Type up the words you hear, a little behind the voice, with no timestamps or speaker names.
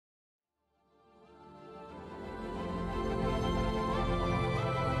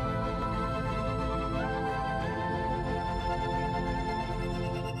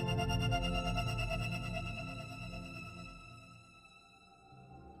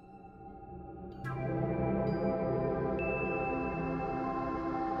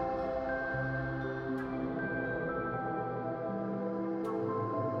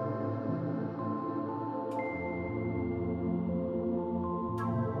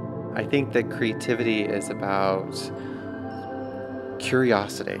I think that creativity is about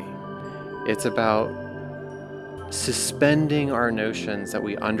curiosity. It's about suspending our notions that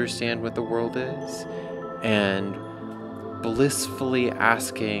we understand what the world is and blissfully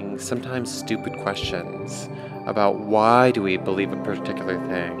asking sometimes stupid questions about why do we believe a particular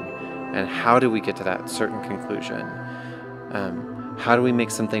thing and how do we get to that certain conclusion. How do we make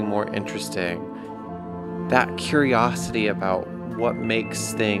something more interesting? That curiosity about what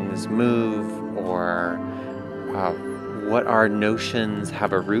makes things move or what our notions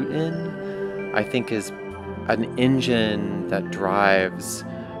have a root in, I think is an engine that drives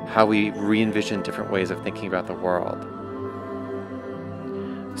how we re-envision different ways of thinking about the world.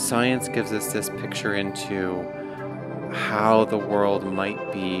 Science gives us this picture into how the world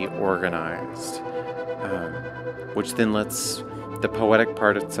might be organized, which then lets the poetic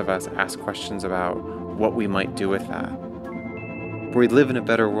parts of us ask questions about what we might do with that. We live in a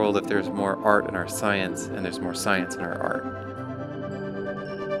better world if there's more art in our science and there's more science in our art.